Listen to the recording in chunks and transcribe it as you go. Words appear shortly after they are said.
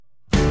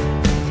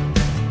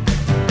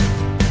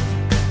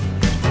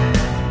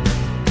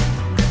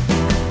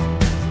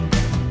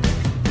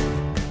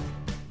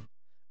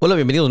Hola,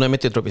 bienvenidos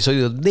nuevamente a otro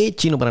episodio de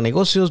Chino para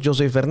Negocios. Yo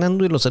soy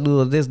Fernando y los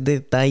saludo desde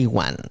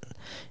Taiwán.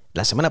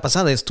 La semana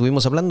pasada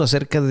estuvimos hablando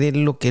acerca de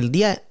lo que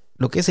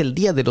es el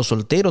Día de los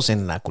Solteros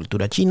en la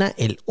cultura china,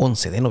 el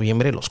 11 de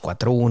noviembre, los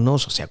 4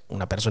 unos, o sea,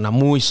 una persona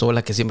muy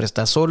sola que siempre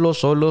está solo.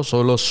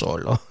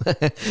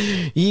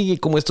 Y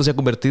como esto se ha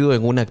convertido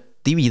en una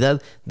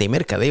actividad de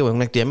mercadeo, en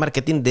una actividad de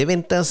marketing de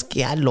ventas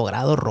que ha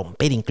logrado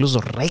romper incluso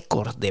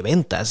récords de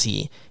ventas.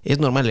 Y es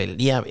normal,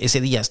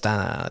 ese día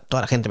está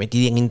toda la gente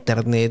metida en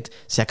internet,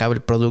 se acaba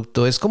el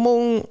producto, es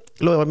como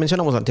lo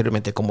mencionamos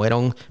anteriormente, como era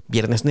un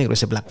Viernes Negro,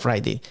 ese Black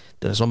Friday,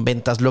 donde son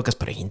ventas locas,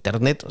 pero en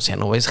internet, o sea,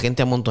 no ves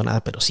gente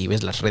amontonada, pero sí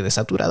ves las redes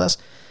saturadas.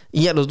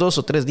 Y a los 2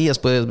 o 3 días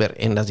puedes ver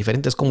en las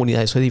diferentes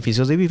comunidades o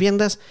edificios de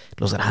viviendas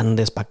los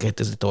grandes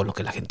paquetes de todo lo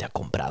que la gente ha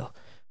comprado.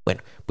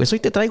 Bueno, pues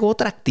hoy te traigo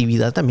otra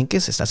actividad también que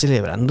se está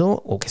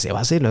celebrando o que se va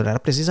a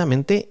celebrar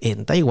precisamente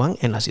en Taiwán,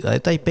 en la ciudad de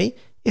Taipei,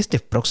 este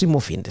próximo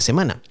fin de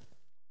semana.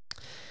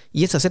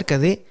 Y es acerca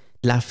de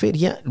la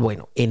feria,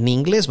 bueno, en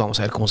inglés, vamos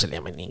a ver cómo se le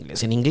llama en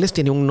inglés. En inglés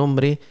tiene un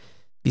nombre,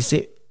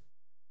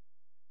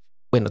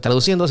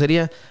 traduciendo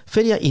sería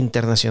Feria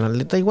Internacional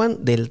de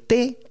Taiwán del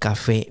té,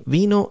 café,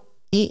 vino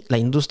y la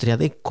industria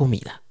de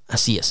comida.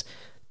 Así es,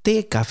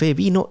 té, café,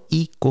 vino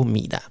y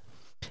comida.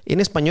 En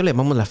español le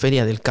llamamos la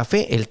feria del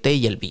café, el té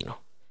y el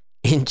vino.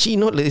 En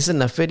chino le dicen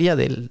la feria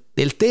del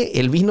té,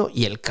 el vino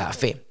y el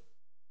café.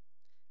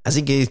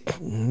 Así que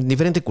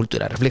diferente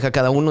cultura, refleja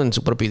cada uno en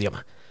su propio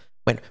idioma.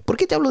 Bueno, ¿por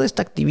qué te hablo de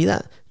esta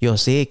actividad? Yo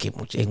sé que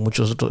en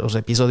muchos otros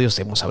episodios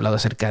hemos hablado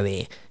acerca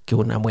de que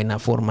una buena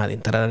forma de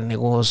entrar al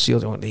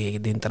negocio,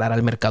 de entrar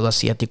al mercado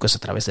asiático es a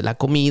través de la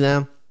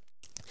comida.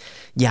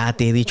 Ya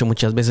te he dicho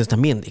muchas veces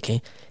también de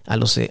que a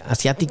los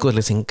asiáticos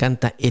les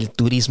encanta el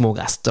turismo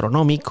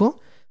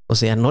gastronómico. O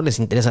sea, no les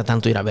interesa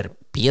tanto ir a ver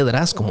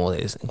piedras, como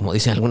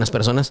dicen algunas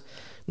personas.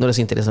 No les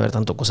interesa ver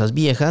tanto cosas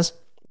viejas,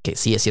 que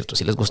sí es cierto,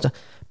 sí les gusta.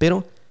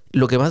 Pero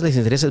lo que más les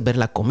interesa es ver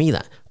la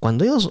comida.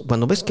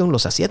 Cuando ves que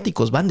los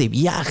asiáticos van de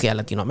viaje a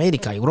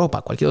Latinoamérica, a Europa,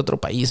 a cualquier otro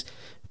país,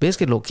 ves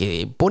que lo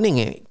que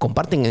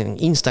comparten en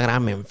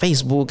Instagram, en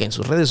Facebook, en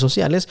sus redes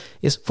sociales,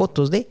 es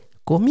fotos de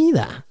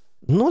comida.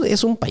 No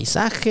es un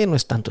paisaje, no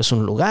es tanto, es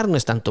un lugar, no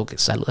es tanto que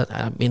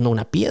saludan viendo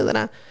una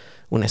piedra,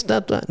 una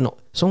estatua. No,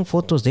 son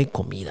fotos de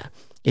comida.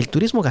 El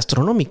turismo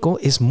gastronómico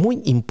es muy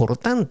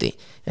importante,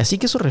 así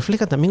que eso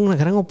refleja también una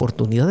gran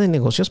oportunidad de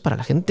negocios para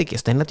la gente que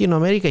está en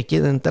Latinoamérica y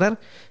quiere entrar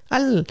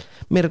al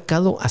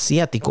mercado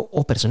asiático,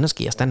 o personas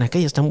que ya están acá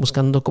y están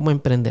buscando cómo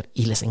emprender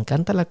y les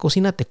encanta la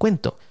cocina. Te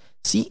cuento,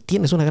 sí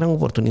tienes una gran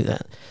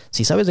oportunidad.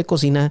 Si sabes de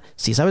cocina,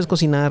 si sabes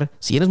cocinar,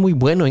 si eres muy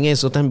bueno en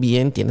eso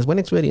también, tienes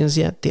buena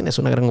experiencia, tienes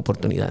una gran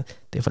oportunidad.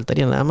 Te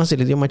faltaría nada más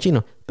el idioma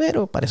chino,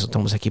 pero para eso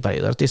estamos aquí, para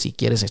ayudarte. Si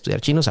quieres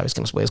estudiar chino, sabes que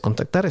nos puedes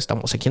contactar,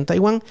 estamos aquí en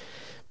Taiwán.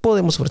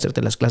 Podemos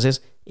ofrecerte las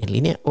clases en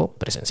línea o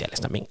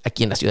presenciales también,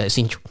 aquí en la ciudad de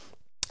Hsinchu.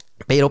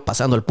 Pero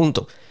pasando al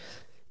punto,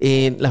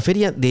 la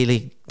feria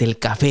del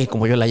café,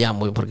 como yo la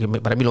llamo, porque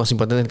para mí lo más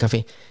importante es el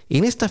café.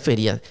 En esta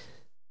feria,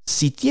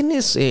 si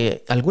tienes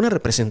alguna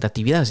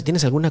representatividad, si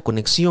tienes alguna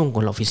conexión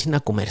con la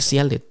oficina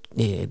comercial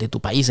de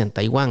tu país en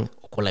Taiwán,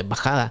 o con la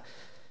embajada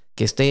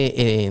que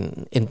esté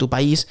en tu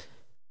país,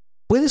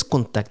 puedes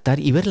contactar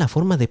y ver la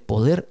forma de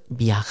poder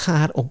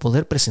viajar o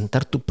poder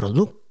presentar tu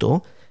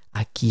producto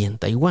aquí en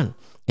Taiwán.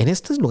 En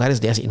estos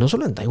lugares de Asia, y no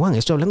solo en Taiwán,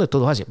 estoy hablando de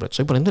todo Asia, pero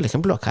estoy poniendo el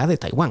ejemplo acá de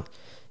Taiwán.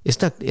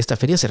 Esta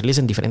feria se realiza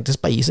en diferentes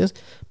países,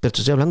 pero te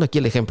estoy hablando aquí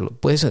el ejemplo.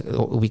 Puedes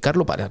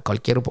ubicarlo para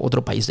cualquier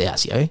otro país de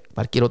Asia,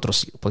 cualquier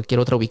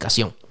otra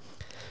ubicación.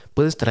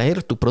 Puedes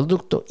traer tu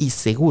producto y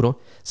seguro,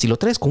 si lo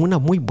traes con una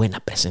muy buena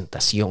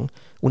presentación,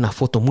 una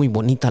foto muy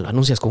bonita, lo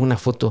anuncias con una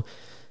foto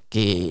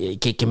que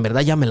en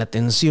verdad llame la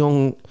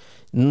atención,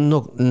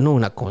 no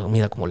una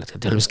comida como la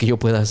que yo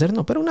pueda hacer,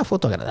 no, pero una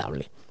foto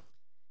agradable.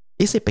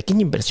 Esa pequeña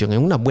inversión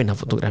en una buena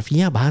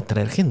fotografía va a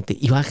atraer gente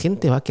y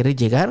gente va a querer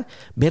llegar,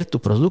 ver tu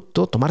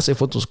producto, tomarse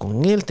fotos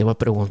con él, te va a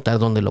preguntar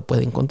dónde lo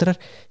puede encontrar.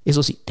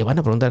 Eso sí, te van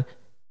a preguntar,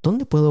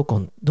 ¿dónde puedo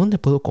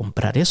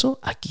comprar eso?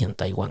 Aquí en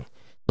Taiwán.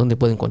 ¿Dónde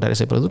puedo encontrar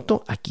ese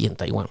producto? Aquí en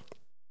Taiwán.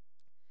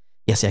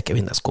 Ya sea que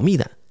vendas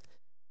comida.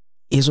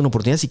 Es una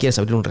oportunidad si quieres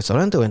abrir un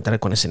restaurante o entrar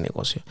con ese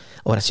negocio.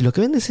 Ahora, si lo que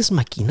vendes es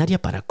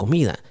maquinaria para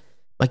comida,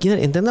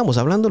 entendamos,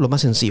 hablando lo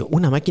más sencillo,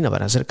 una máquina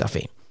para hacer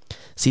café.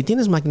 Si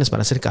tienes máquinas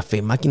para hacer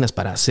café, máquinas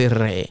para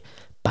hacer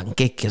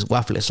panqueques,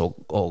 waffles o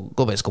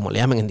gobes, como le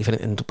llaman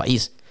en tu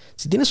país.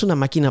 Si tienes una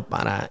máquina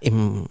para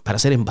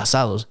hacer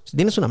envasados, si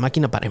tienes una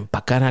máquina para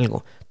empacar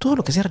algo, todo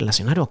lo que sea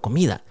relacionado a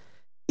comida,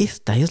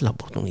 esta es la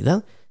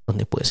oportunidad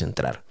donde puedes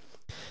entrar.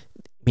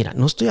 Mira,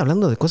 no estoy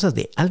hablando de cosas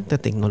de alta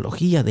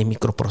tecnología, de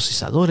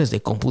microprocesadores,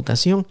 de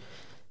computación.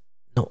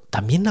 No,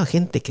 también la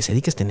gente que se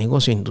dedica a este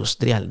negocio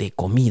industrial de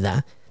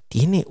comida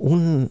tiene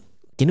un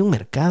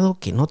mercado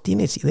que no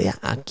tienes idea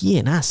aquí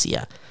en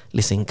Asia.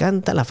 Les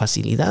encanta la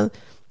facilidad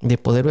de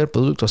poder ver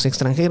productos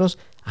extranjeros.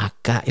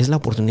 Acá es la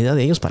oportunidad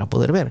de ellos para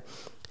poder ver.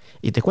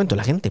 Y te cuento,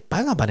 la gente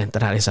paga para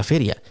entrar a esa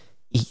feria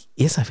y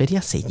esa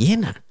feria se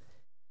llena.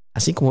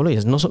 Así como lo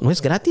oyes, no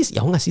es gratis y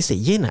aún así se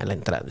llena la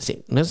entrada.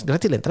 Sí, no es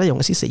gratis la entrada y aún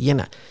así se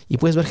llena. Y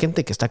puedes ver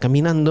gente que está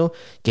caminando,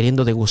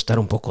 queriendo degustar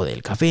un poco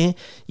del café.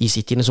 Y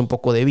si tienes un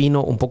poco de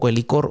vino, un poco de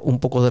licor, un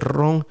poco de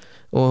ron,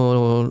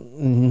 o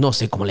no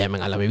sé cómo le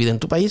llaman a la bebida en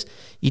tu país,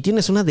 y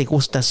tienes una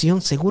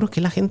degustación, seguro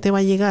que la gente va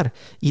a llegar.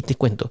 Y te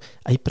cuento,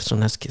 hay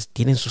personas que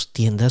tienen sus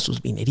tiendas,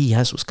 sus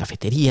vinerías, sus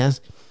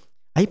cafeterías.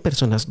 Hay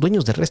personas,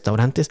 dueños de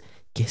restaurantes,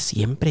 que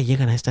siempre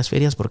llegan a estas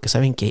ferias porque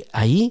saben que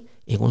ahí,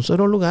 en un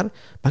solo lugar,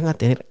 van a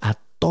tener a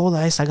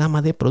toda esa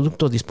gama de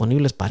productos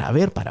disponibles para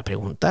ver, para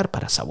preguntar,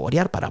 para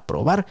saborear, para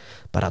probar,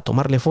 para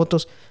tomarle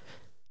fotos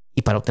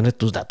y para obtener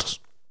tus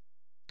datos.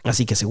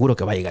 Así que seguro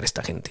que va a llegar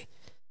esta gente.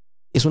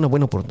 Es una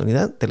buena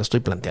oportunidad, te lo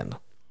estoy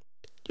planteando.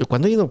 Yo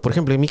cuando he ido, por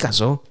ejemplo, en mi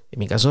caso,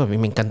 a mí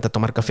me encanta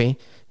tomar café,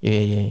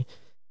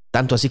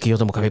 tanto así que yo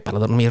tomo café para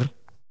dormir.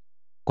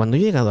 Cuando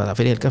yo he llegado a la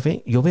Feria del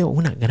Café, yo veo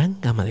una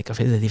gran gama de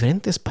cafés de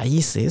diferentes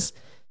países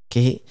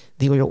que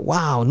digo yo,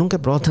 wow, nunca he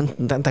probado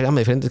tanta gama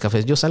de diferentes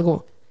cafés. Yo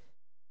salgo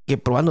que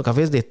probando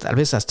cafés de tal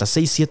vez hasta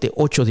 6, 7,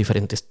 8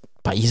 diferentes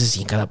países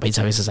y en cada país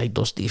a veces hay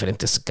 2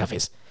 diferentes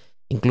cafés.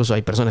 Incluso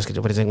hay personas que te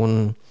ofrecen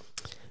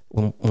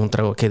un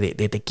trago que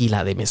de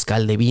tequila, de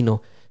mezcal, de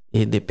vino,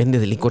 depende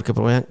del licor que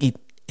prueban y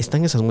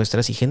están esas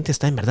muestras y gente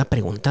está en verdad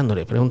preguntan,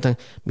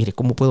 mire,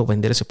 ¿cómo puedo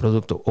vender ese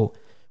producto? O,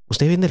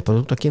 ¿usted vende el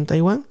producto aquí en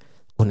Taiwán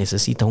o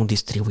necesita un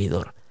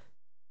distribuidor?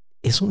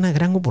 Es una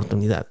gran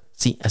oportunidad.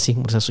 Sí, así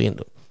como estás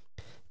oyendo.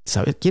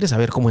 ¿Quieres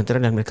saber cómo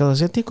entrar al mercado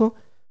asiático?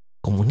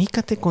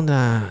 Comunícate con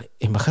la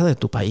embajada de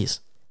tu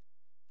país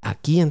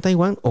aquí en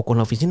Taiwán o con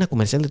la oficina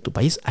comercial de tu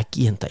país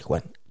aquí en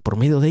Taiwán. Por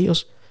medio de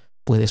ellos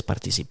puedes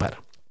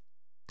participar.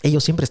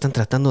 Ellos siempre están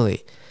tratando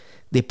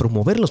de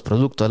promover los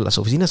productos. Las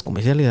oficinas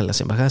comerciales de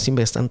las embajadas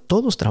siempre están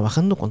todos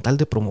trabajando con tal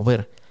de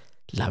promover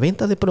la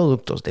venta de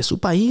productos de su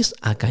país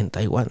acá en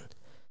Taiwán.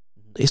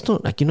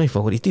 Aquí no hay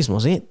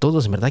favoritismos, ¿eh?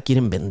 Todos en verdad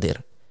quieren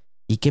vender.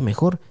 Y qué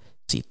mejor,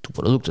 si tu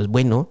producto es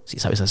bueno, si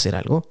sabes hacer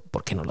algo,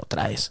 ¿por qué no lo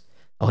traes?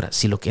 Ahora,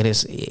 si lo que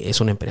eres es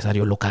un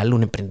empresario local,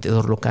 un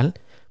emprendedor local,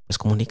 pues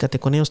comunícate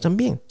con ellos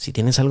también. Si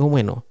tienes algo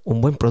bueno,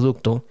 un buen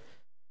producto,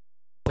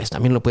 pues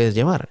también lo puedes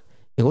llevar.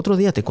 El otro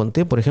día te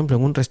conté, por ejemplo,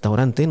 en un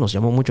restaurante, nos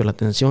llamó mucho la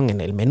atención en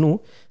el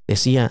menú,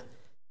 decía,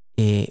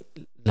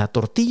 la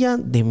tortilla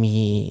de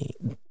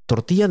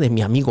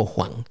mi amigo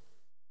Juan.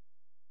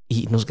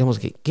 Y nos quedamos,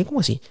 ¿qué?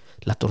 ¿Cómo así?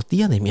 La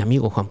tortilla de mi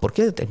amigo Juan. ¿Por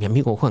qué de mi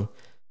amigo Juan?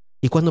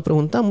 Y cuando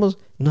preguntamos,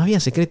 no había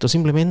secreto,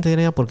 simplemente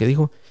era porque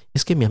dijo,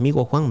 es que mi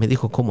amigo Juan me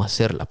dijo cómo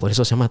hacerla, por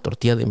eso se llama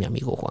tortilla de mi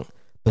amigo Juan.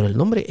 Pero el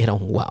nombre era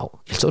un wow.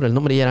 El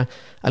nombre ya era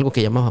algo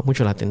que llamaba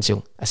mucho la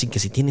atención. Así que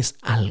si tienes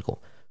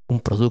algo, un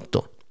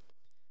producto,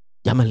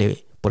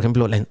 llámale, por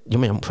ejemplo, yo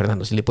me llamo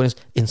Fernando, si le pones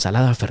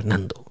ensalada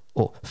Fernando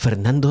o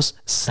Fernando's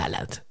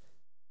Salad.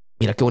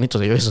 Mira qué bonito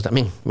se oyó eso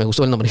también, me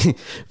gustó el nombre,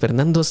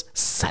 Fernando's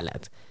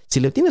Salad. Si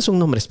le tienes un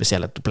nombre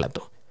especial a tu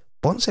plato,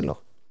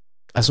 pónselo,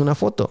 haz una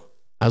foto,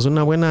 haz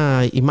una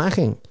buena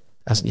imagen,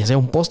 ya sea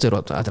un póster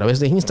a través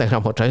de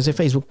Instagram o a través de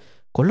Facebook,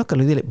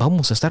 colócalo y dile,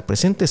 vamos a estar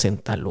presentes en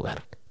tal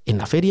lugar. En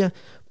la feria,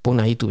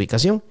 pon ahí tu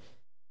ubicación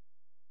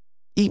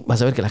y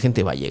vas a ver que la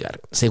gente va a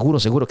llegar.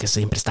 Seguro que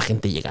siempre está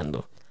gente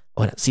llegando.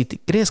 Ahora, si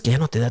crees que ya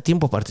no te da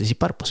tiempo a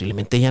participar,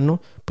 posiblemente ya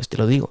no, pues te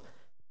lo digo,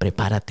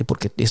 prepárate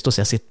porque esto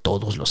se hace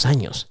todos los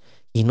años.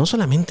 Y no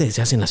solamente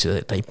se hace en la ciudad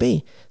de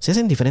Taipei, se hace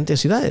en diferentes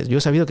ciudades. Yo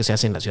he sabido que se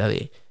hace en la ciudad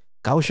de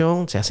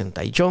Kaohsiung, se hace en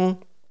Taichung.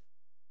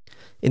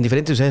 En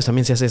diferentes ciudades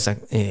también se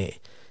hace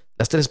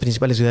las 3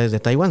 principales ciudades de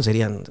Taiwán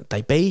serían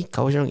Taipei,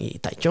 Kaohsiung y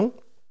Taichung.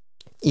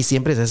 Y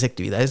siempre se hace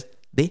actividades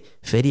de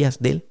ferias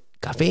del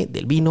café,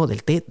 del vino,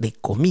 del té, de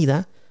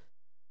comida,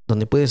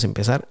 donde puedes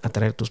empezar a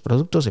traer tus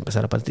productos,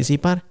 empezar a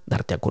participar,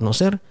 darte a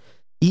conocer.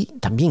 Y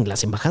también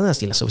las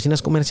embajadas y las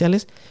oficinas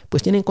comerciales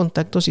pues tienen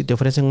contactos y te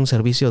ofrecen un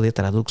servicio de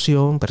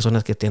traducción,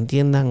 personas que te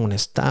entiendan, un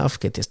staff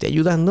que te esté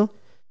ayudando.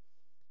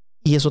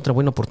 Y es otra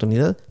buena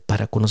oportunidad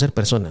para conocer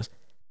personas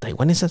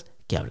taiwanesas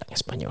que hablan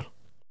español.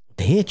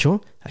 De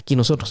hecho, aquí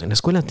nosotros en la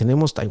escuela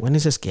tenemos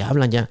taiwaneses que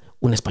hablan ya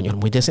un español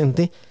muy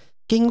decente,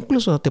 que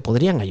incluso te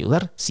podrían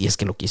ayudar, si es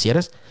que lo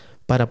quisieras,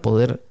 para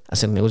poder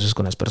hacer negocios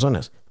con las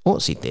personas. O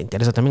si te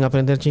interesa también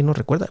aprender chino,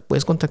 recuerda,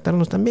 puedes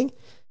contactarnos también.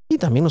 Y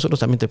también nosotros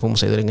también te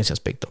podemos ayudar en ese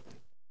aspecto.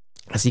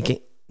 Así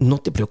que no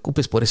te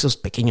preocupes por esos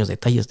pequeños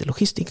detalles de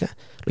logística.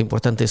 Lo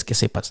importante es que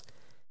sepas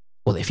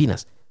o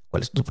definas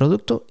cuál es tu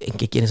producto, en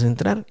qué quieres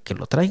entrar, que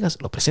lo traigas,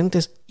 lo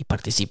presentes y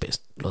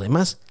participes. Lo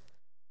demás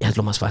ya es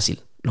lo más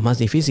fácil. Lo más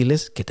difícil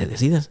es que te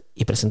decidas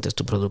y presentes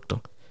tu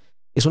producto.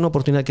 Es una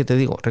oportunidad que te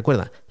digo.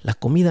 Recuerda, la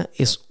comida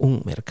es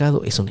un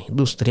mercado, es una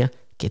industria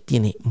que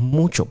tiene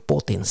mucho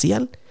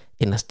potencial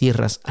en las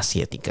tierras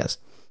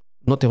asiáticas.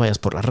 No te vayas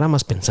por las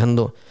ramas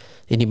pensando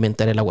en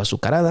inventar el agua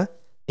azucarada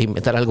e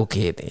inventar algo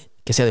que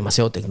sea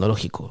demasiado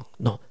tecnológico.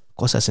 No,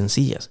 cosas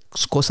sencillas,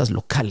 cosas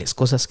locales,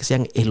 cosas que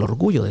sean el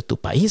orgullo de tu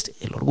país,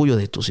 el orgullo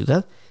de tu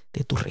ciudad,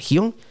 de tu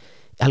región,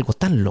 algo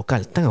tan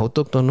local, tan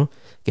autóctono,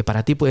 que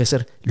para ti puede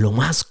ser lo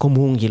más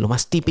común y lo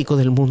más típico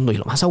del mundo y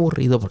lo más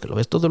aburrido porque lo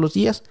ves todos los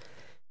días,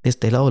 de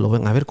este lado lo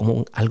van a ver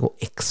como algo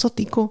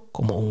exótico,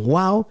 como un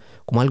wow,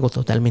 como algo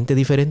totalmente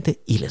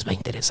diferente y les va a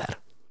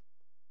interesar.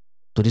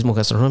 Turismo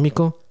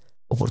gastronómico,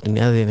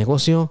 oportunidad de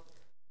negocio,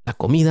 la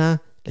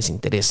comida les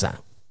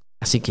interesa.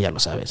 Así que ya lo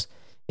sabes.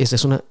 Esa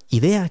es una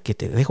idea que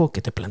te dejo,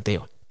 que te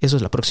planteo. Eso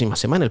es la próxima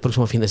semana, el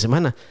próximo fin de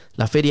semana,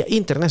 la Feria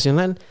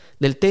Internacional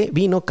del Té,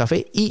 Vino,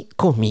 Café y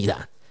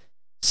Comida.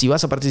 Si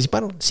vas a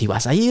participar, si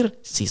vas a ir,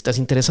 si estás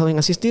interesado en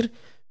asistir,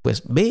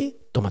 pues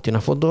ve, tómate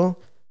una foto,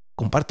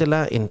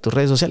 compártela en tus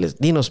redes sociales.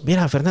 Dinos,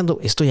 mira, Fernando,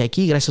 estoy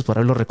aquí, gracias por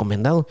haberlo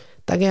recomendado.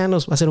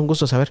 Taguéanos, va a ser un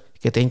gusto saber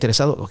que te ha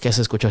interesado o que has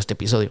escuchado este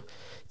episodio.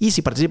 Y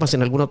si participas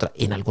en algún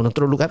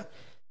otro lugar,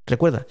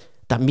 recuerda,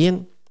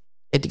 también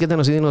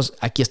etiquétanos y dinos,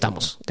 aquí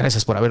estamos.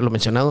 Gracias por haberlo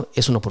mencionado,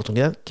 es una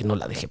oportunidad que no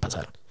la dejé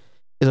pasar.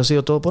 Eso ha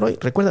sido todo por hoy.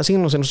 Recuerda,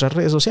 síguenos en nuestras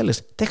redes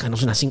sociales.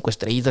 Déjanos unas 5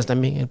 estrellitas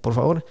también, por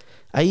favor.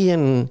 Ahí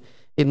en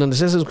donde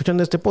estés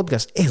escuchando este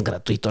podcast. Es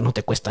gratuito, no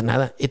te cuesta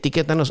nada.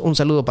 Etiquétanos, un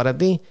saludo para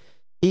ti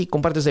y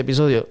comparte este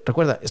episodio.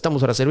 Recuerda,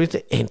 estamos para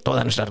servirte en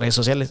todas nuestras redes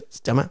sociales.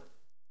 Se llama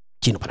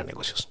Chino para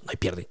Negocios. No hay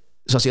pierde.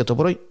 Eso ha sido todo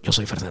por hoy. Yo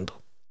soy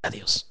Fernando.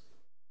 Adiós.